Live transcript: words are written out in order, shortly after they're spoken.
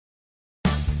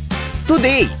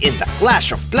Today, in the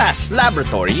Clash of Class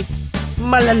Laboratory,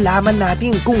 malalaman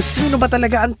natin kung sino ba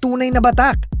talaga ang tunay na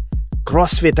batak,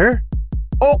 Crossfitter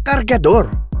o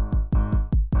Kargador.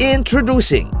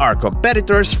 Introducing our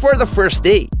competitors for the first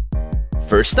day.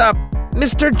 First up,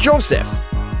 Mr. Joseph,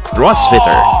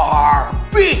 Crossfitter.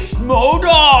 Beast mode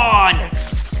on!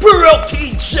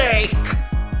 Protein shake!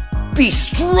 Be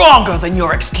stronger than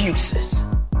your excuses.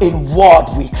 In what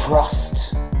we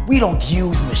trust. We don't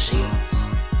use machines.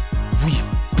 We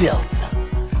build them.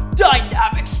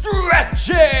 Dynamic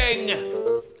stretching!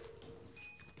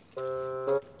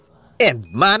 And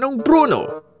Manong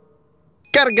Bruno,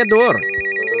 Kargador.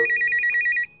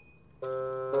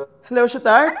 Hello,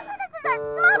 Shutar?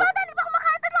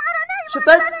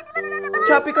 Shutar?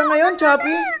 Choppy ka ngayon,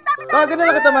 Choppy? Tawagan na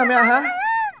lang kita mamaya, ha?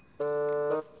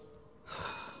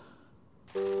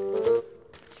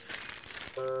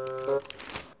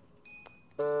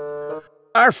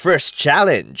 Our first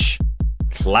challenge,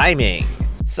 climbing.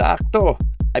 Sakto.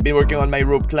 I've been working on my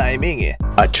rope climbing eh.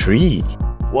 A tree.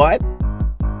 What?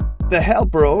 The hell,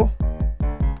 bro?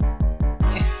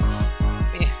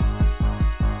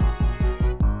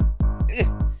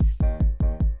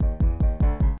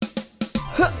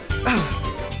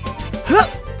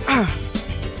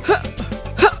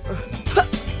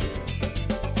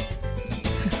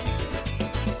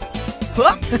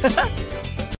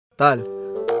 Tol,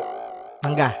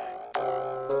 mangga.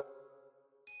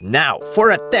 Now for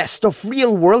a test of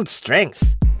real-world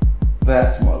strength.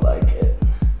 That's more like it.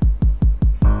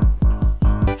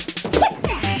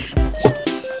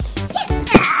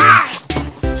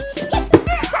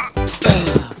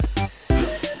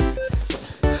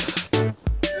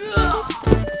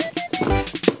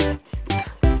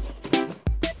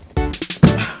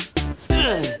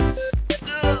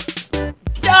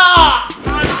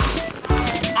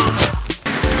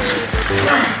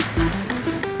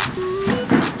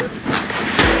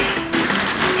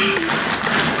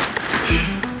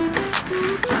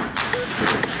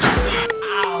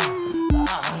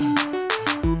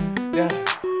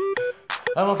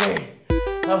 I'm okay.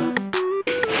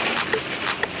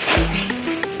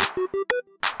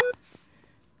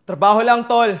 Trabaho lang,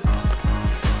 Tol.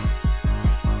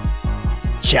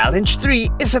 Challenge 3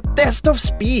 is a test of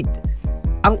speed.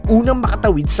 Ang unang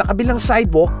makatawid sa kabilang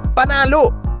sidewalk,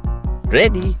 panalo.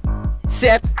 Ready,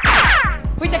 set.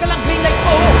 Uy, teka lang, green light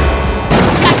po!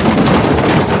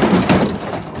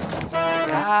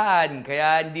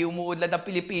 Kaya hindi umuudlad ang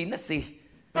Pilipinas eh.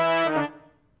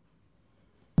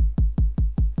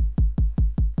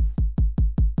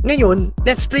 Ngayon,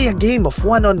 let's play a game of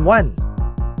one-on-one.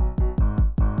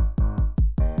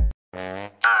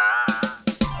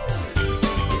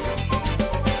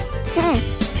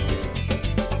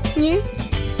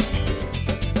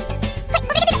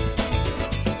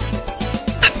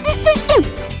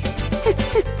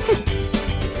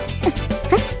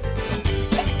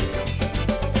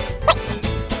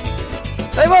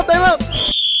 Time out, time out!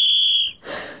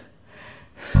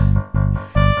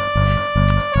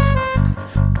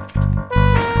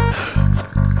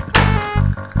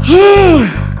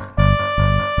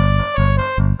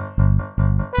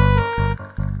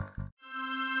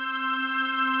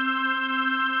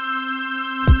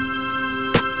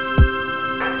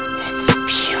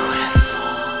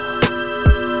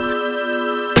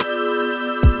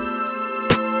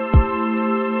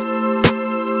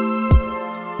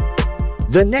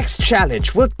 The next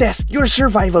challenge will test your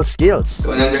survival skills.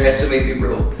 Don't underestimate me,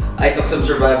 bro. I took some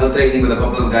survival training with a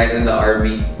couple of guys in the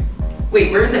army.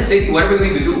 Wait, we're in the city. What are we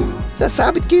going to do?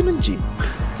 Sasabit kayo ng jeep.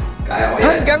 Kaya ko yan.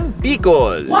 Hanggang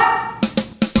Bicol. What?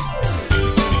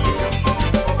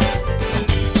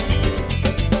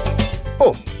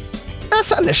 Oh,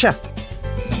 nasaan na siya?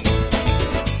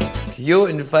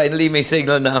 Yun, finally may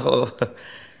signal na ako.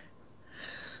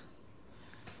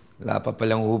 Wala pa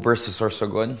palang Uber sa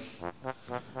Sorsogon.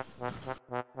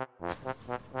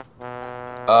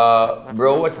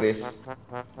 Bro, what's this?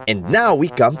 And now we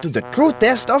come to the true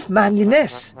test of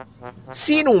manliness.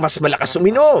 Sinong mas malakas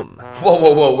uminom?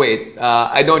 Whoa, wait.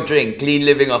 I don't drink. Clean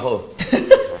living ako.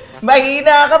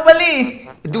 Mahina ka pali!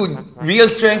 Dude, real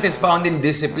strength is found in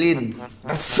discipline.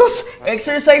 Sus!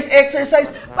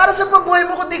 Exercise! Para sa pabuhay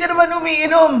mo kung di ka naman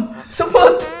umiinom!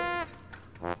 Supot!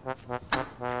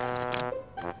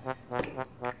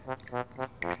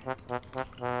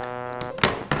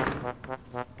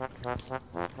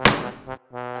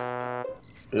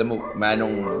 Alam mo,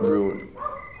 Manong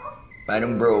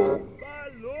bro,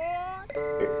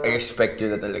 I respect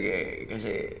you na talaga eh.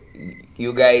 Kasi,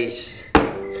 you guys,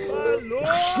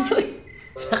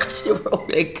 lakas nyo bro,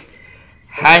 like,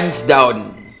 hands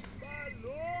down,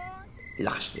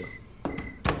 lakas nyo.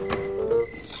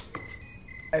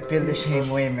 I feel the same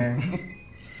way, man.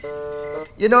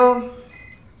 You know,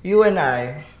 you and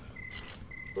I,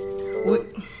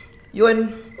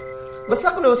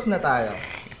 basta close na tayo.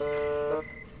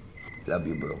 Love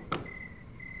you, bro.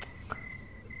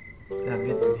 Love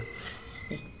you too.